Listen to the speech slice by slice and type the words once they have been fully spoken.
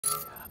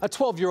A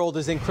 12-year-old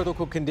is in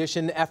critical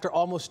condition after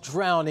almost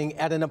drowning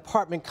at an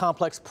apartment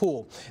complex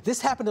pool.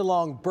 This happened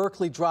along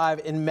Berkeley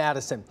Drive in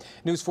Madison.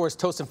 News 4's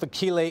Tosin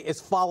Fakile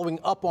is following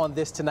up on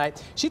this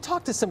tonight. She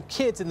talked to some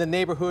kids in the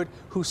neighborhood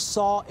who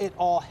saw it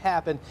all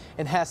happen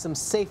and has some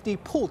safety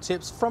pool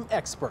tips from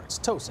experts.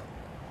 Tosin.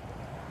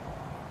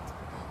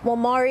 Well,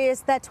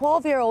 Marius, that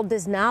 12-year-old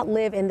does not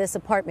live in this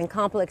apartment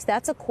complex.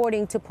 That's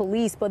according to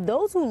police. But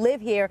those who live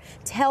here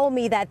tell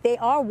me that they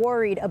are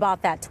worried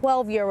about that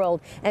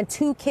 12-year-old, and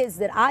two kids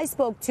that I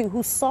spoke to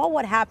who saw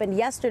what happened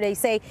yesterday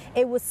say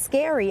it was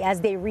scary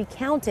as they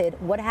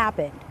recounted what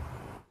happened.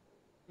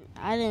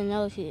 I didn't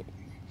know if he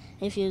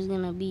was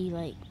gonna be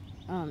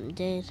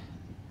dead,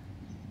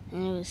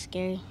 and it was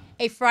scary.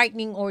 A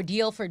frightening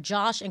ordeal for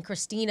Josh and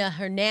Christina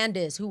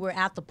Hernandez, who were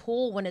at the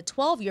pool when a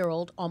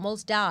 12-year-old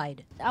almost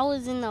died. I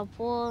was in the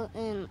pool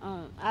and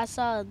I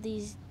saw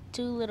these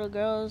two little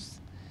girls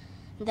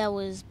that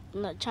was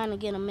trying to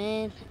get him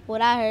in.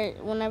 What I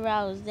heard whenever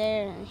I was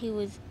there,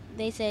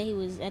 they said he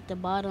was at the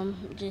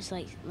bottom, just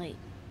like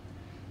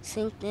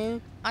sinked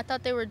in. I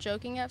thought they were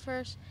joking at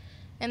first,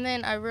 and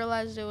then I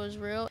realized it was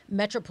real.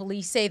 Metro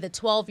Police say the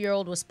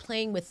 12-year-old was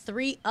playing with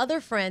 3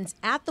 other friends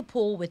at the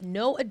pool with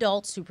no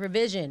adult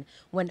supervision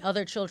when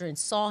other children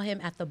saw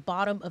him at the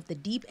bottom of the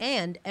deep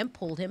end and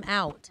pulled him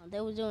out. They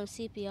were doing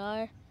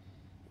CPR,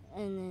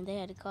 and then they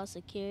had to call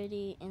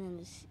security, and then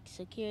the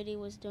security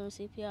was doing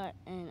CPR,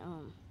 and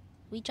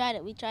we tried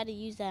to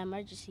use that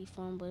emergency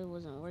phone, but it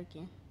wasn't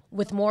working.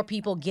 With more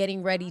people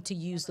getting ready to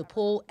use the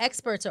pool,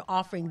 experts are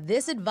offering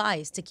this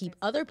advice to keep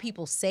other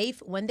people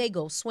safe when they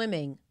go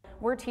swimming.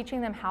 We're teaching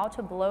them how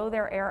to blow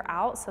their air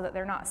out so that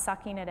they're not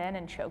sucking it in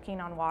and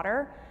choking on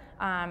water.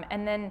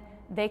 And then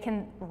they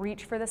can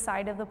reach for the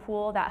side of the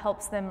pool. That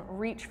helps them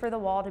reach for the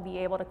wall to be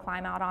able to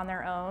climb out on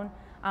their own.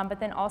 But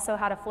then also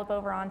how to flip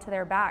over onto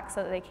their back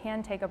so that they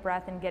can take a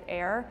breath and get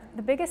air.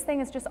 The biggest thing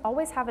is just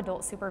always have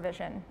adult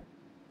supervision.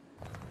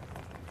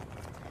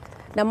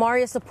 Now,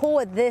 Marius, the pool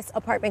at this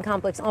apartment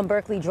complex on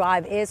Berkeley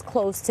Drive is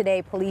closed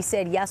today. Police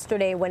said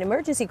yesterday when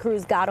emergency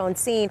crews got on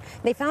scene,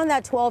 they found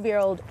that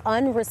 12-year-old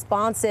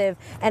unresponsive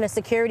and a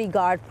security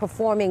guard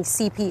performing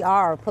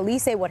CPR.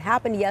 Police say what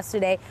happened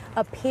yesterday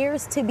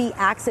appears to be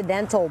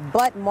accidental,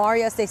 but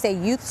Marius, they say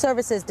youth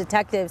services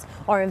detectives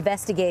are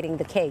investigating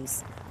the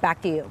case.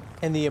 Back to you.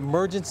 And the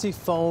emergency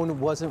phone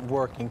wasn't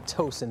working.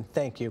 Tosin,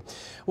 thank you.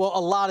 Well,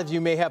 a lot of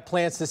you may have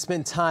plans to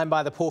spend time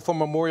by the pool for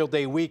Memorial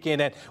Day weekend,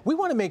 and we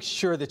want to make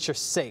sure that you're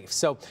safe.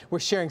 So we're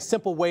sharing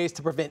simple ways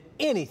to prevent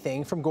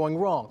anything from going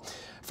wrong.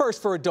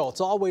 First, for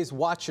adults, always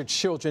watch your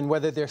children,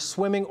 whether they're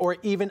swimming or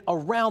even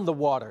around the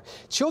water.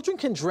 Children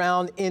can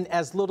drown in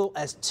as little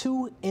as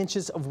 2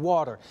 inches of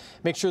water.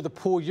 Make sure the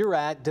pool you're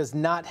at does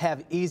not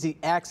have easy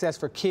access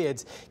for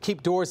kids.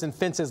 Keep doors and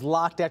fences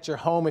locked at your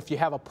home if you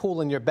have a pool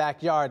in your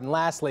backyard. And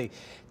lastly,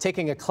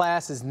 taking a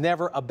class is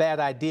never a bad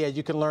idea.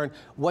 You can learn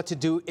what to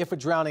do if a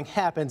drowning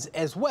happens,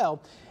 as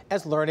well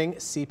as learning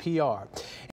CPR.